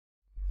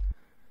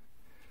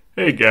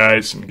Hey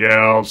guys and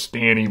gals,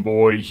 Danny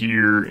Boy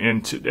here,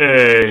 and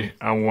today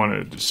I want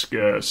to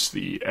discuss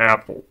the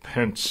Apple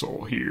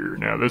Pencil here.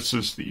 Now this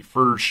is the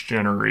first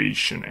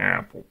generation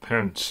Apple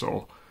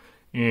Pencil,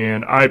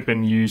 and I've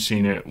been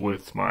using it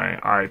with my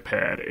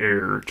iPad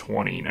Air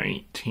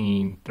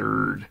 2019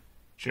 third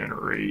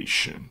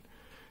generation.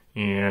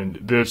 And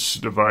this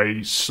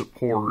device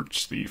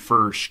supports the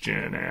first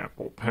gen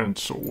Apple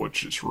Pencil,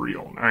 which is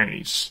real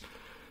nice.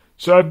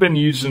 So I've been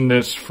using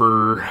this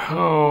for,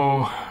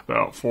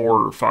 about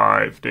 4 or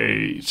 5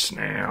 days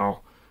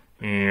now,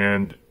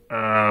 and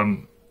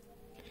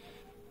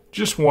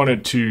just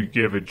wanted to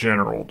give a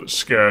general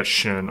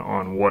discussion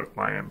on what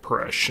my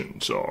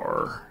impressions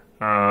are.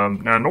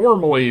 Now,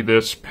 normally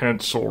this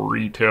pencil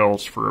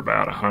retails for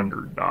about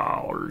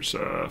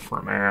 $100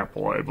 from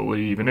Apple, I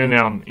believe, and then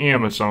on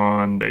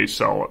Amazon they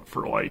sell it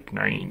for like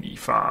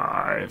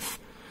 $95.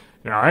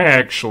 Now, I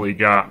actually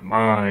got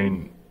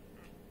mine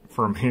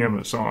from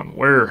Amazon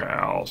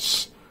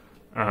warehouse.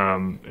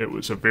 It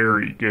was a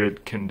very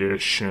good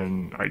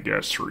condition, I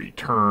guess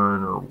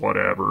return or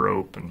whatever,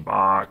 open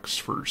box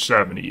for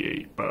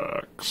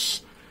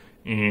 $78.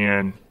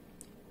 And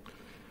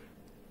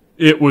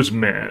it was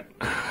mint,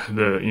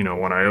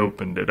 when I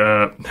opened it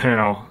up.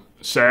 Now,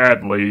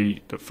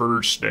 sadly, the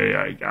first day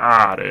I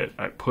got it,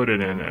 I put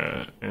it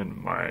in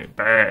my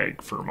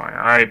bag for my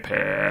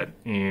iPad,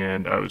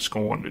 and I was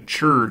going to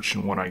church,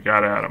 and when I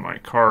got out of my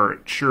car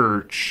at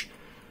church,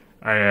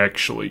 I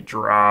actually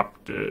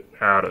dropped it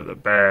out of the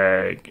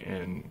bag,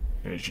 and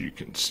as you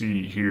can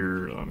see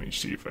here, let me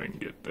see if I can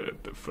get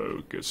that to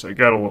focus. I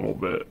got a little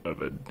bit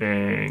of a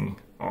ding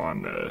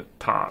on the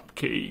top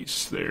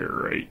case there,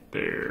 right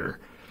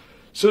there.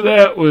 So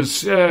that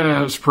was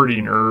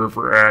pretty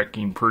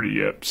nerve-wracking,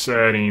 pretty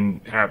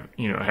upsetting,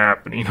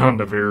 happening on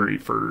the very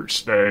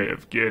first day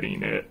of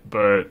getting it.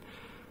 But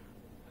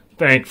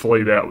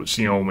thankfully, that was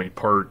the only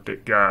part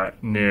that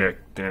got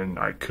nicked, and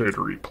I could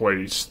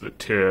replace the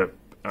tip.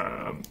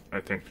 I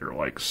think they're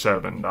like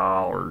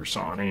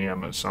 $7 on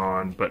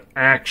Amazon, but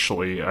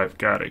actually I've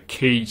got a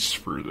case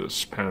for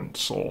this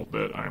pencil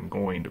that I'm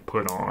going to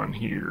put on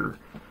here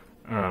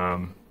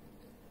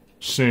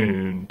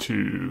soon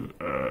to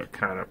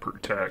kind of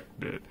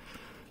protect it.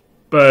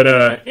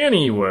 But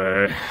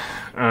anyway,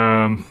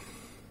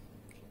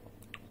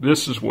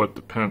 this is what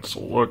the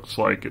pencil looks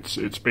like.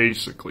 It's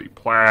basically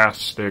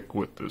plastic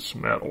with this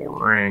metal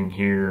ring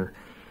here.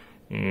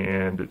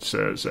 And it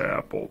says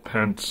Apple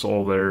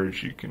Pencil there,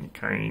 as you can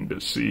kind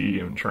of see.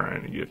 I'm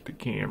trying to get the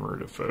camera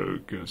to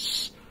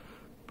focus.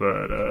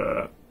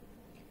 But,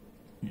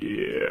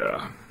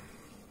 yeah.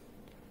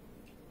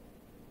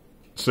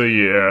 So,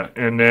 yeah.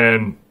 And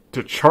then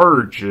to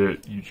charge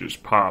it, you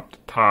just pop the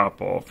top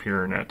off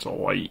here, and that's a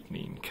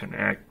lightning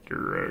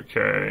connector,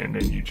 okay? And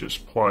then you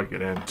just plug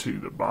it into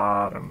the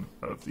bottom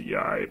of the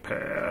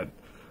iPad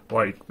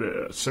like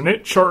this. And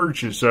it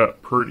charges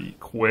up pretty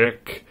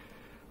quick.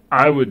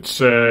 I would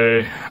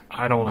say,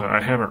 I don't know, I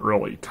haven't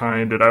really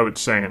timed it. I would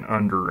say in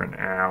under an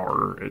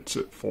hour it's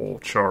at full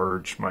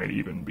charge. Might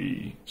even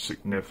be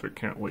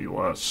significantly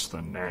less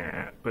than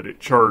that, but it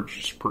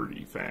charges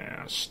pretty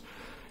fast.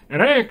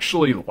 And I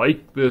actually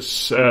like this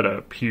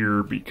setup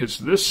here because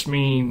this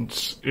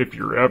means if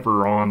you're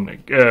ever on the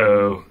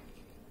go,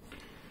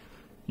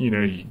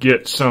 you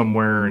get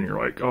somewhere and you're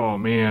like, oh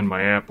man,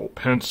 my Apple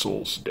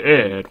Pencil's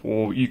dead.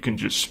 Well, you can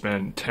just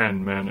spend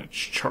 10 minutes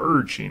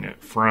charging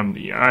it from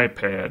the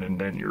iPad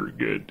and then you're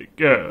good to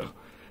go.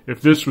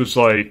 If this was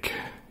like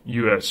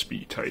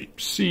USB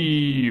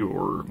Type-C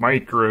or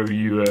micro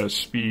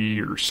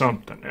USB or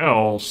something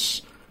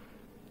else,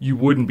 you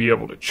wouldn't be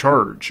able to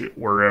charge it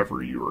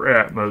wherever you were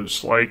at,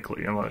 most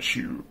likely, unless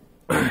you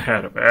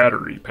had a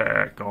battery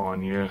pack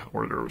on you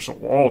or there was a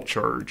wall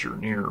charger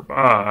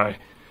nearby.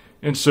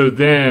 And so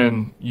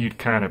then you'd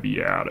kind of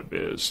be out of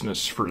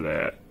business for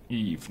that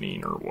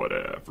evening or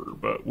whatever.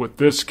 But with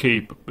this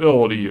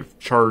capability of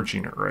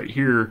charging it right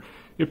here,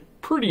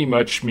 it pretty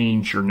much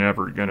means you're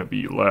never going to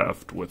be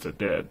left with a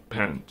dead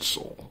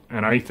pencil.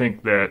 And I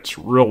think that's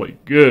really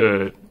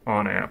good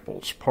on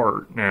Apple's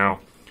part. Now,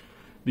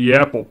 the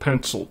Apple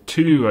Pencil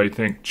 2, I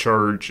think,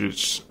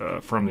 charges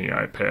from the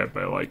iPad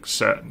by like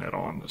setting it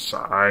on the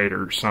side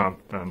or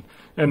something.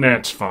 And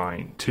that's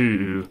fine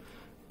too.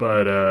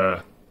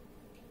 But,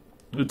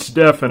 it's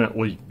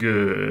definitely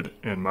good,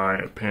 in my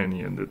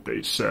opinion, that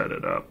they set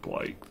it up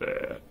like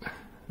that.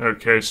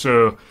 Okay,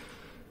 so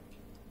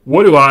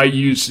what do I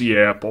use the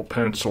Apple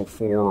Pencil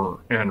for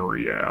in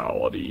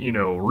reality?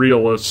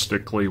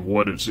 Realistically,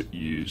 what is it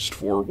used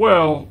for?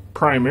 Well,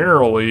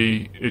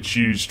 primarily, it's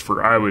used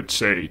for, I would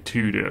say,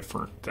 2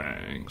 different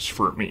things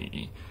for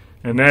me.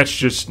 And that's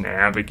just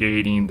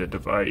navigating the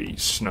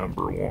device,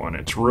 number one.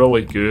 It's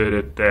really good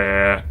at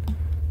that.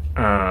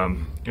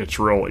 It's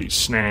really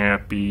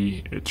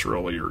snappy. It's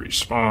really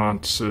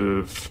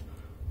responsive.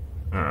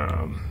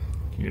 I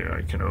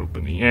can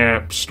open the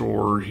App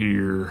Store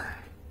here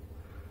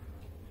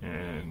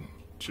and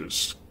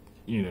just,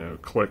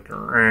 click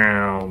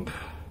around.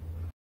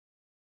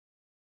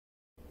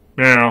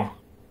 Now,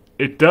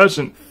 it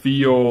doesn't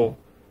feel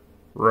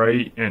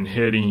right, and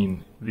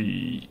hitting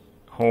the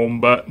home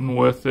button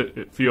with it,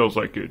 it feels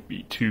like it'd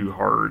be too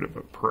hard of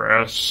a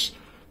press.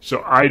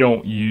 So I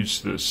don't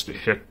use this to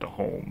hit the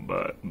home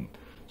button.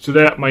 So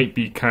that might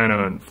be kind of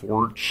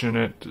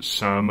unfortunate to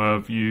some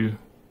of you.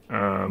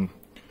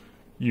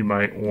 You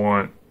might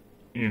want,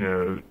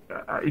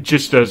 it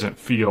just doesn't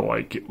feel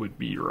like it would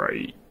be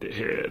right to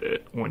hit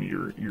it when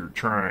you're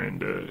trying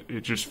to.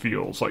 It just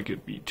feels like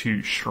it'd be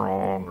too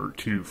strong or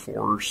too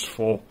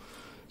forceful.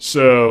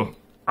 So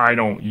I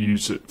don't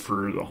use it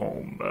for the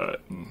home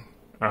button.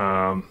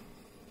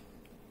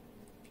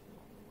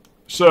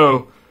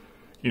 So,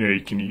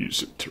 you can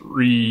use it to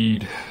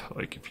read.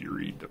 Like if you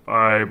read the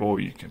Bible,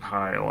 you can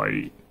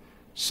highlight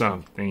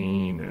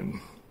something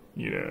and,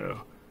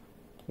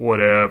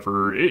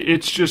 whatever.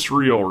 It's just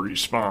real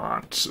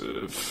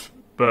responsive.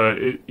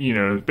 But,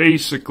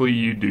 basically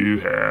you do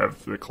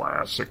have the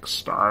classic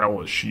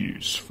stylish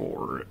use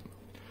for it.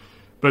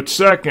 But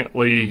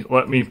secondly,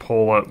 let me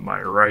pull up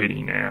my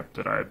writing app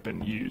that I've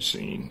been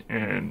using.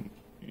 And,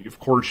 of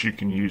course, you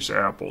can use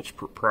Apple's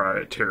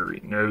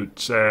proprietary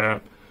Notes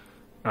app.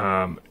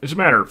 As a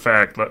matter of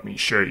fact, let me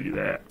show you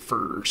that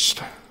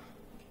first.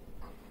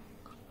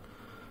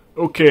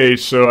 Okay,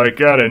 so I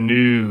got a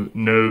new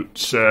note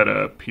set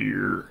up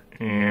here,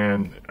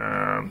 and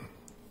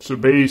so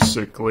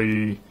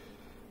basically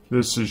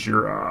this is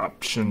your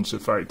options.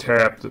 If I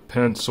tap the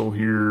pencil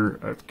here,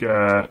 I've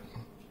got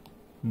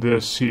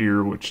this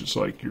here, which is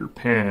like your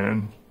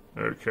pen.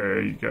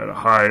 Okay, you got a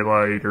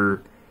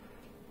highlighter.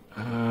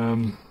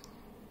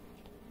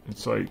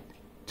 It's like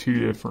two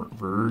different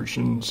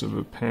versions of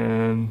a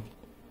pen,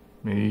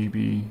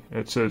 maybe.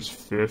 That says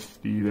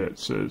 50, that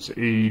says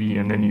 80,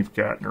 and then you've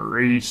got an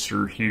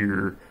eraser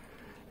here,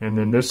 and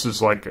then this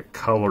is like a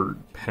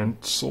colored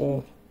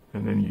pencil,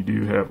 and then you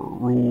do have a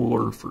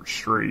ruler for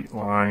straight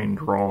line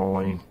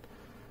drawing.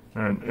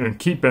 And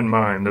keep in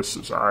mind, this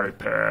is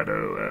iPad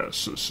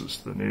OS. This is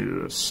the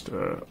newest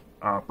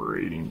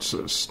operating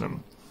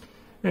system.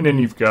 And then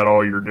you've got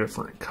all your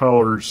different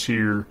colors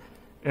here.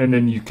 And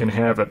then you can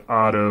have it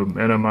auto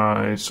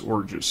minimize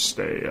or just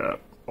stay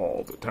up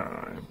all the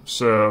time.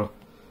 So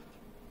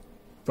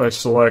if I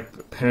select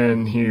the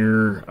pen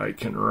here, I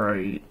can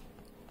write,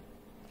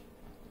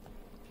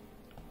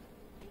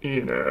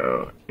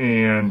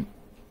 and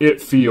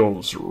it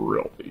feels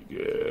really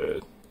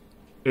good.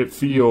 It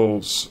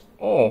feels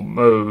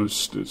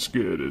almost as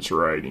good as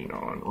writing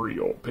on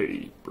real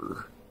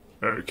paper.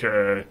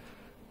 Okay.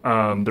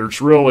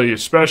 There's really,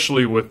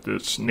 especially with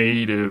this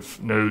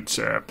native Notes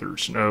app,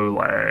 there's no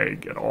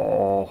lag at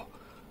all.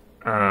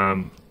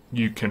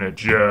 You can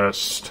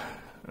adjust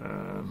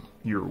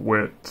your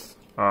width,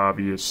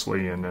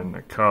 obviously, and then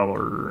the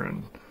color,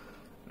 and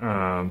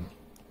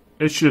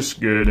it's just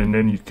good. And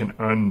then you can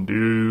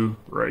undo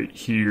right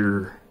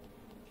here.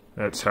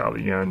 That's how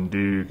the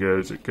undo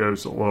goes. It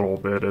goes a little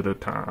bit at a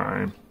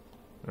time.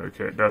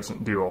 Okay, it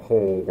doesn't do a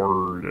whole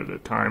word at a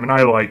time. And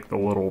I like the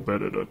little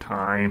bit at a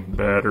time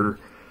better.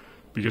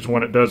 Because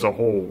when it does a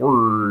whole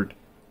word,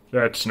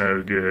 that's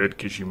no good,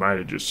 because you might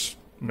have just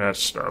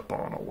messed up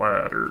on a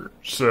letter.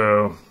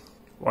 So,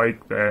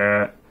 like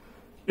that,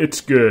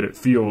 it's good. It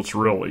feels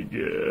really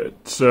good.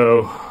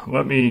 So,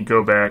 let me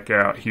go back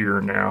out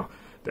here now.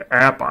 The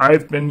app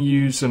I've been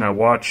using, I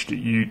watched a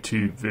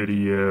YouTube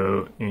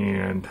video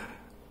and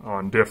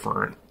on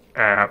different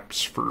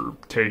apps for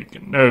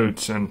taking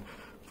notes. And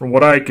from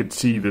what I could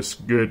see, this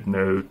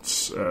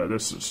GoodNotes,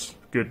 this is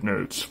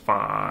GoodNotes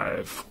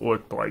 5,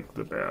 looked like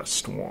the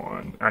best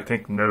one. I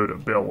think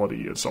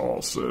Notability is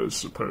also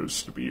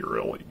supposed to be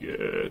really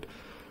good.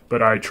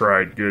 But I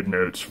tried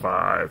GoodNotes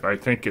 5. I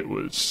think it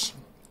was,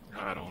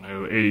 I don't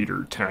know, $8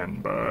 or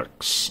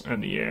 $10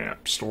 in the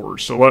App Store.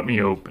 So let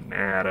me open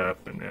that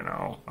up and then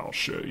I'll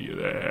show you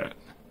that.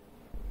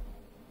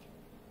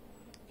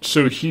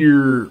 So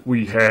here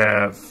we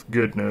have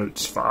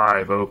GoodNotes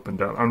 5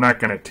 opened up. I'm not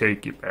going to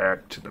take you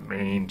back to the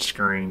main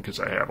screen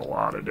because I have a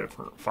lot of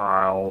different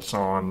files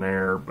on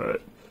there,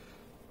 but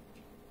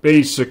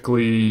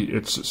basically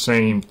it's the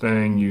same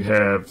thing. You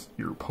have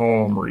your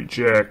poem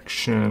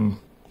rejection,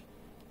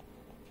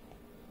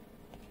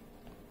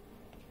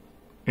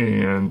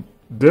 and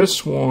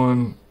this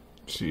one,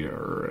 see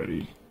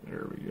already,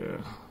 there we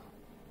go.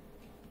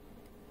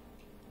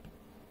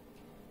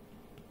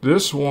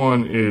 This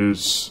one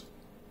is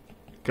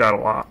got a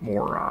lot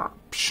more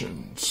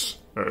options.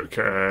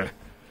 Okay,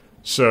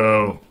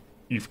 so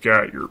you've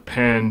got your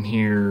pen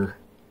here,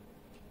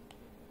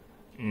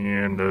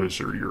 and those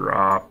are your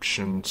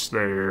options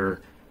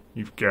there.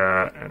 You've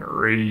got an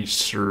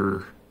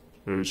eraser.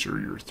 Those are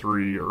your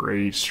 3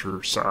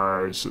 eraser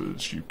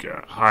sizes. You've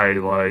got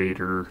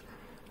highlighter,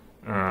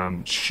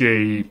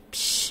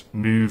 shapes,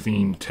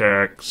 moving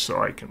text,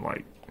 so I can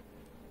like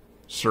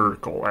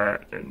circle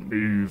that and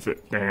move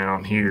it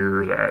down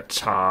here.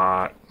 That's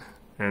hot.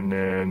 And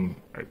then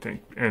I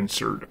think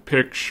insert a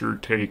picture,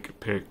 take a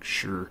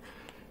picture,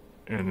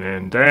 and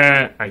then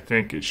that I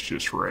think is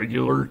just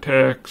regular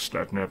text.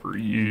 I've never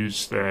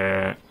used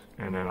that,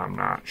 and then I'm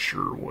not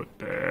sure what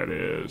that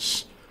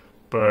is.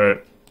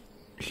 But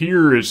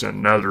here is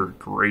another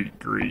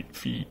great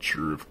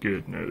feature of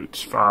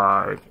GoodNotes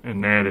 5,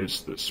 and that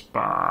is this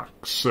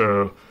box.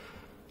 So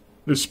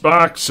this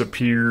box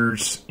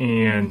appears,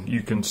 and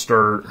you can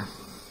start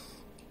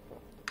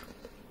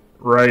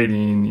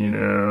writing, you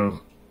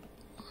know,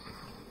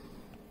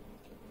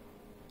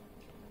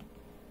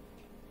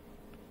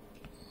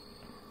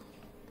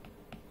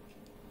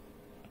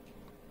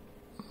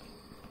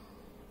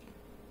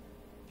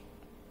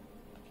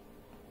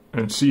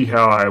 and see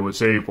how I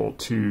was able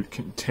to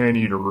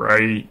continue to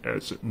write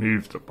as it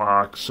moved the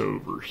box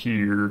over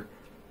here.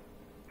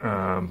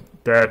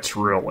 That's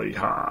really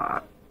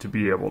hot to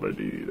be able to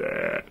do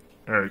that.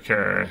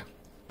 Okay,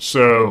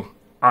 so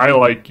I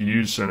like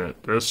using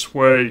it this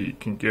way. You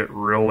can get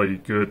really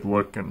good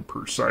looking,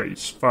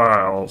 precise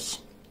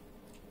files.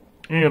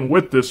 And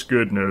with this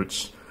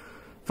GoodNotes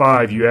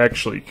 5, you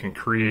actually can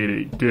create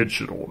a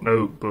digital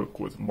notebook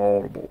with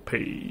multiple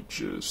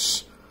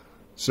pages.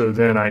 So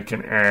then I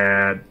can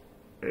add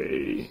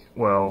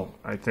well,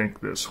 I think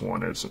this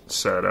one isn't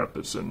set up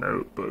as a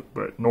notebook,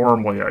 but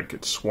normally I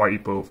could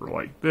swipe over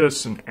like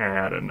this and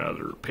add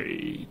another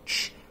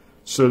page.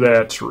 So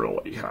that's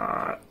really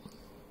hot.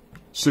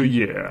 So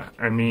yeah,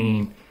 I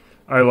mean,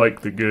 I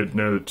like the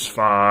GoodNotes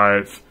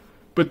 5,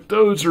 but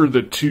those are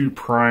the two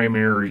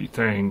primary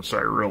things I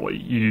really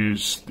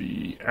use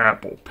the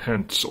Apple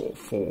Pencil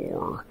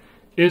for.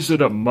 Is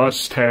it a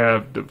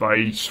must-have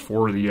device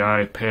for the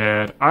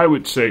iPad? I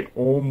would say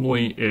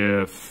only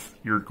if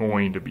you're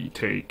going to be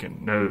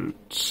taking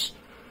notes.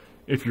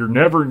 If you're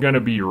never going to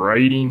be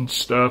writing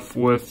stuff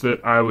with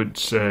it, I would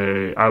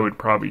say I would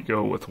probably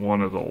go with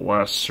one of the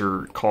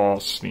lesser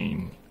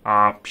costing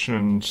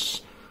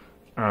options,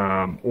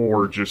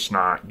 or just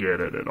not get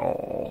it at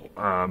all,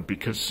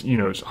 because, you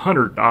know,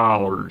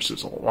 $100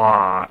 is a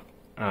lot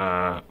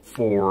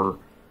for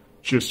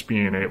just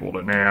being able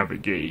to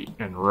navigate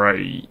and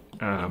write,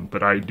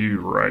 but I do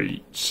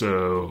write,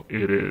 so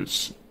it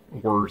is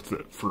worth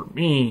it for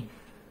me.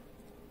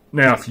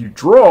 Now, if you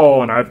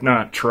draw, and I've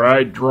not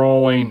tried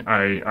drawing,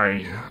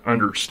 I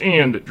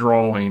understand that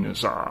drawing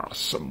is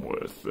awesome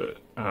with it.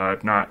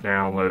 I've not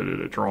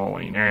downloaded a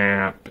drawing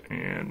app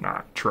and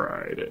not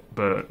tried it,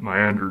 but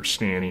my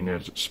understanding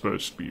is it's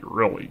supposed to be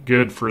really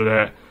good for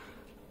that.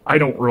 I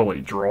don't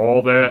really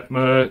draw that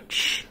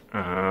much,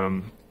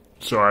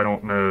 so I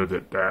don't know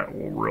that that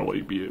will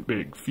really be a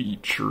big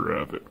feature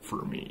of it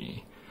for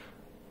me.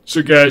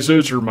 So guys,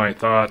 those are my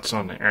thoughts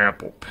on the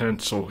Apple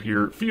Pencil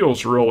here. It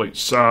feels really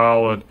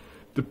solid.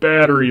 The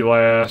battery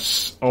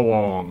lasts a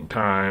long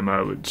time,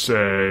 I would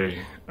say.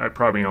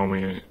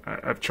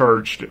 I've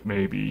charged it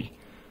maybe,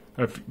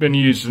 I've been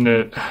using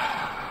it,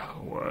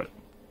 4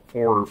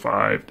 or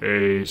 5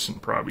 days,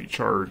 and probably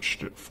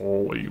charged it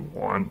fully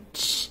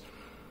once.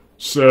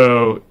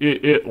 So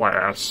it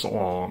lasts a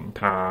long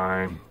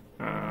time.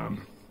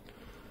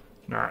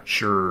 Not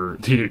sure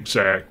the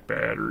exact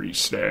battery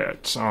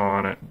stats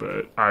on it,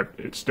 but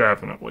it's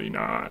definitely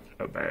not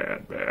a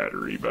bad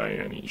battery by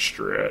any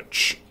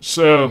stretch.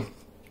 So,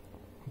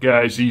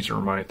 guys, these are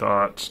my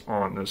thoughts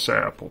on this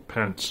Apple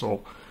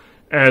Pencil.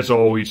 As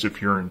always,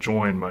 if you're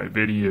enjoying my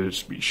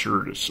videos, be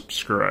sure to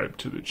subscribe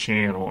to the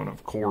channel, and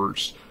of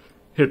course,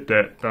 hit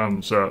that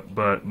thumbs up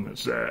button,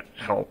 as that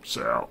helps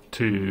out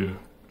too.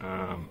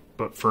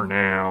 But for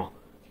now,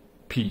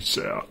 peace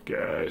out,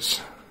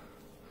 guys.